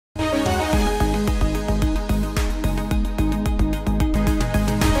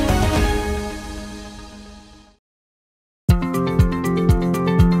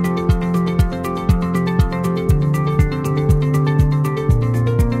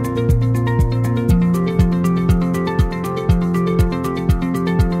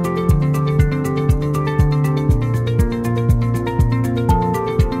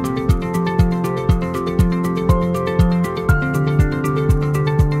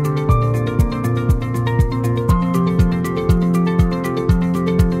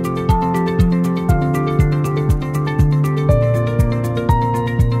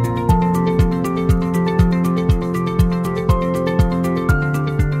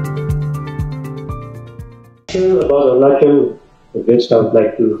About Arunachal, I would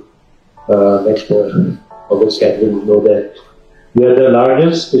like to let August Catherine know that we are the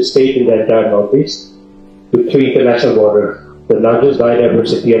largest state in the entire Northeast with 3 international borders, the largest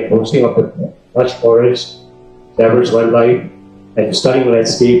biodiversity and hosting of the lush forest, diverse wildlife, and stunning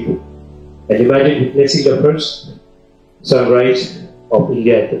landscape. And imagine witnessing the first sunrise of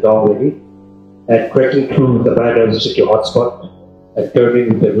India at the Dawn Valley and trekking through the biodiversity hotspot and dealing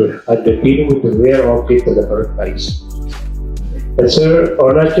with the rare objects of the current ice. And sir,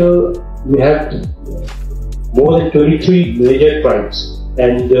 Arunachal, we have more than 23 major tribes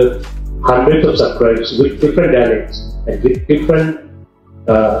and hundreds of sub-tribes with different dialects and with different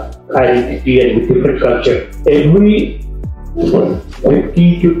identity and with different culture. Every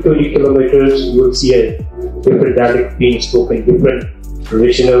 50 to 20 kilometers you will see a different dialect being spoken, different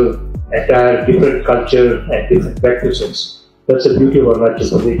traditional attire, different culture and different practices. That's the beauty of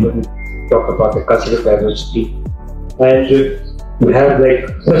Arunachal when we talk about the cultural diversity. And we have like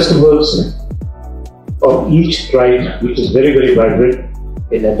festivals of each tribe, which is very, very vibrant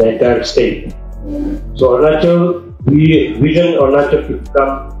in the entire state. So Arunachal, we vision Arunachal to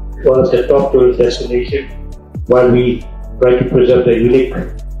become one of the top tourist destinations while we try to preserve the unique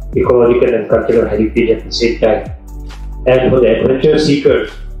ecological and cultural heritage at the same time. And for the adventure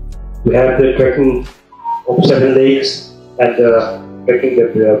seekers, we have the trekking of 7 lakes and trekking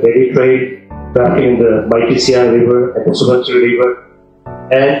the berry trail, rafting in the mighty Siang River and the Subansiri River,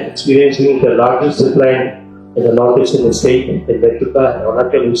 and experiencing the largest zipline in the northeastern state in Ventuka. And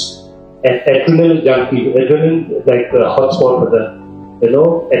Arunachal is an adrenaline junkie, adrenaline like a hotspot for the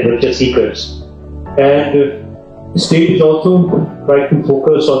adventure seekers. And the state is also trying to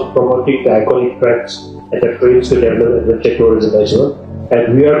focus on promoting the iconic tracks and the trails to develop adventure tourism as well.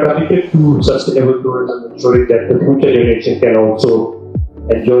 And we are committed to sustainable tourism, ensuring that the future generation can also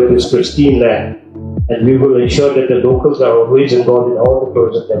enjoy this pristine land. And we will ensure that the locals are always involved in all the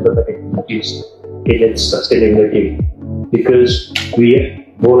tourism development activities in its sustainability, because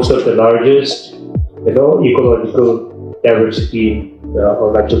we boast of the largest, ecological diversity in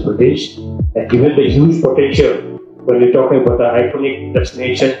Arunachal Pradesh. And given the huge potential, when we're talking about the iconic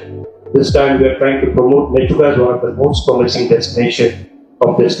destination, this time we are trying to promote Ventuka as one of the most promising destinations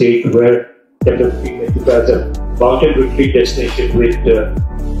of the state, where developing Ventuka as a mountain retreat destination with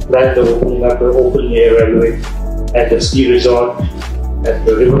plans of opening up an open air railway and the ski resort and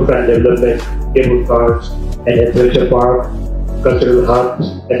the riverfront development, cable cars and adventure park, cultural hub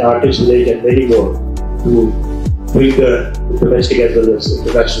and artist village and many more to bring the domestic as well as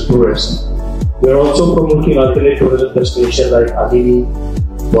international tourists. We are also promoting alternate tourism destinations like Adini,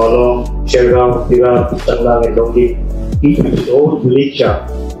 Walong, Shergaon, Tira, Changlang and Dongdi, each with its own village charm.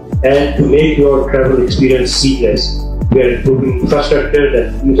 And to make your travel experience seamless, we are improving infrastructure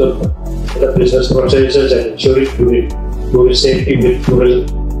and use of the business processes and ensuring tourist safety with tourism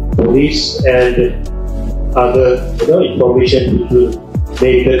police and other information which will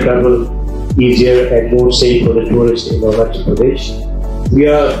make the travel easier and more safe for the tourists in Arunachal Pradesh.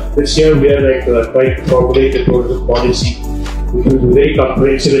 This year we are trying to formulate a tourism policy which will be very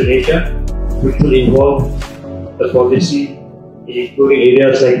comprehensive in nature, which will involve the policy including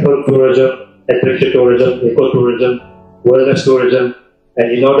areas like health tourism, adventure tourism, ecotourism, wellness tourism,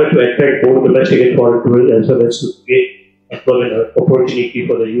 and in order to attract both domestic and foreign tourists as well as to create employment opportunity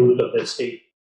for the youth of the state.